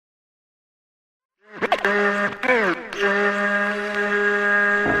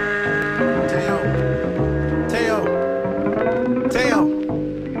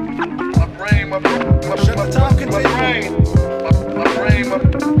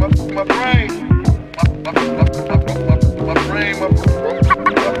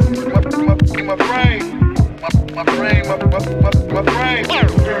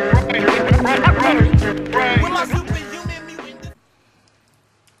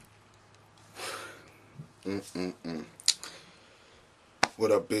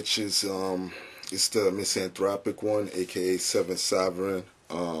What up, bitches? It's the Misanthropikone, aka Seven Sovereign.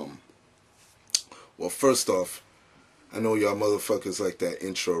 Well, first off, I know y'all motherfuckers like that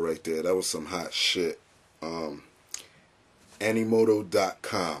intro right there. That was some hot shit.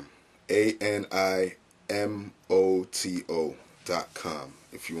 Animoto.com, ANIMOTO.com,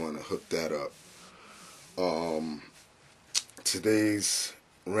 if you want to hook that up. Today's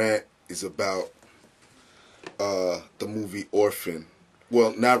rant is about the movie Orphan.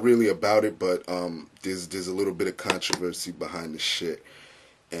 Well, not really about it, but there's a little bit of controversy behind the shit,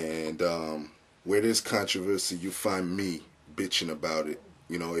 and where there's controversy, you find me bitching about it.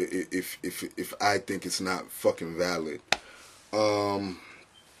 You know, if I think it's not fucking valid. For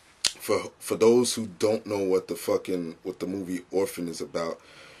those who don't know what the movie Orphan is about,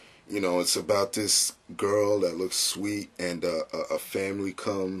 you know, it's about this girl that looks sweet, and a family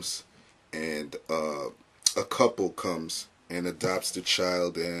comes, and a couple comes and adopts the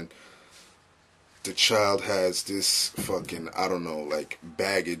child, and the child has this fucking, I don't know, like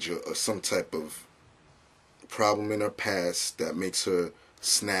baggage or some type of problem in her past that makes her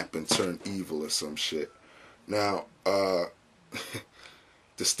snap and turn evil or some shit. Now, the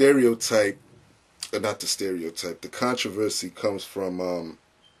controversy comes from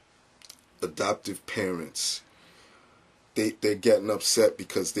adoptive parents. They're getting upset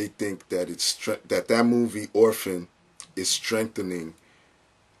because they think that that movie Orphan is strengthening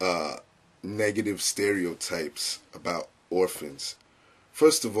negative stereotypes about orphans.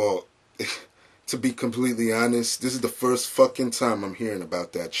 First of all, to be completely honest, this is the first fucking time I'm hearing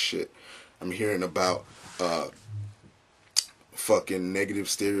about that shit. I'm hearing about fucking negative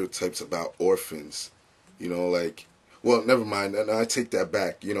stereotypes about orphans. You know, like, well, never mind. I take that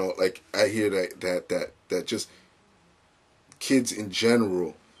back. You know, like, I hear that just kids in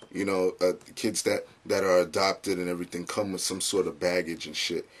general, you know, kids that are adopted and everything come with some sort of baggage and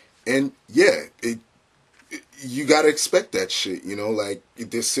shit. And yeah, you gotta expect that shit, you know, like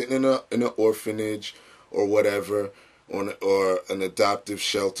they're sitting in an orphanage or whatever, or an adoptive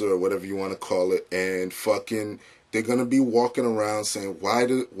shelter or whatever you want to call it, and fucking they're gonna be walking around saying, why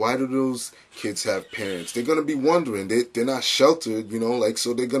do those kids have parents? They're gonna be wondering. They're not sheltered, you know, like,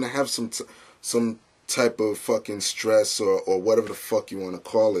 so they're gonna have some type of fucking stress or whatever the fuck you want to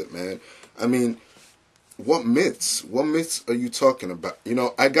call it, man. I mean, what myths are you talking about? You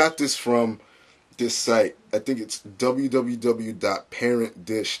know, I got this from this site. I think it's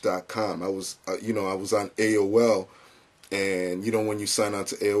www.parentdish.com. I was on AOL, and you know, when you sign on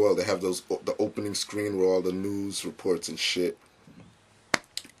to AOL, they have the opening screen where all the news reports and shit,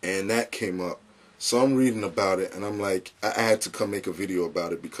 and that came up. So I'm reading about it, and I'm like, I had to come make a video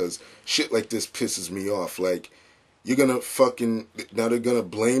about it because shit like this pisses me off. Like, you're gonna now they're gonna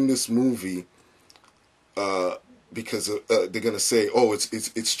blame this movie because they're gonna say, oh,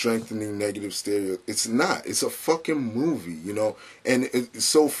 it's strengthening negative stereotypes. It's not. It's a fucking movie, you know. And it's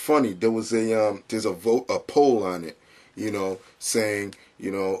so funny. There was there's a poll on it, you know, saying, you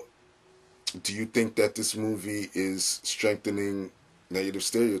know, do you think that this movie is strengthening negative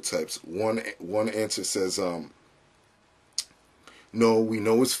stereotypes? One answer says, no, we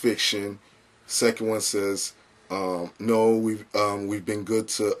know it's fiction. Second one says, no, we've been good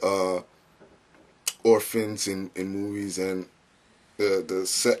to orphans in movies, and the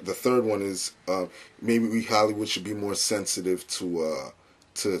third one is maybe Hollywood should be more sensitive to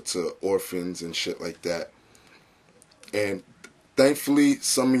orphans and shit like that. And thankfully,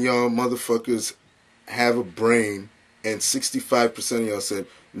 some of y'all motherfuckers have a brain. And 65% of y'all said,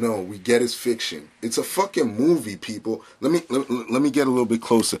 no, we get it's fiction. It's a fucking movie, people. Let me get a little bit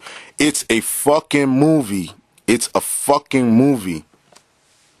closer. It's a fucking movie. It's a fucking movie.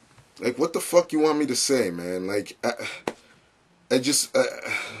 Like, what the fuck you want me to say, man? Like, it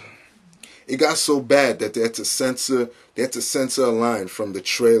got so bad that they had to censor a line from the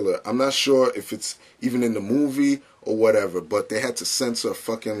trailer. I'm not sure if it's even in the movie or whatever, but they had to censor a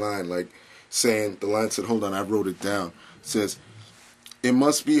fucking line, like, saying, the line said, hold on, I wrote it down. It says, it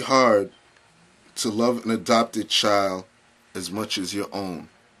must be hard to love an adopted child as much as your own.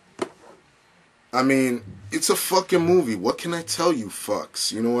 I mean, it's a fucking movie. What can I tell you,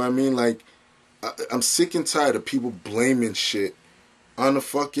 fucks? You know what I mean? Like, I'm sick and tired of people blaming shit on the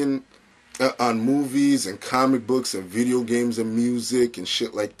fucking on movies and comic books and video games and music and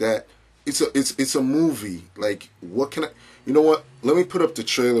shit like that. It's a movie. Like, what can I? You know what? Let me put up the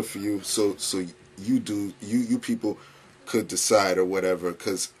trailer for you, so you people could decide or whatever.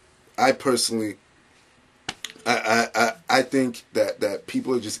 Because I personally, I think that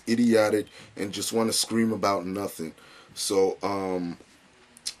people are just idiotic and just want to scream about nothing. So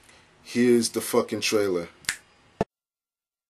here's the fucking trailer.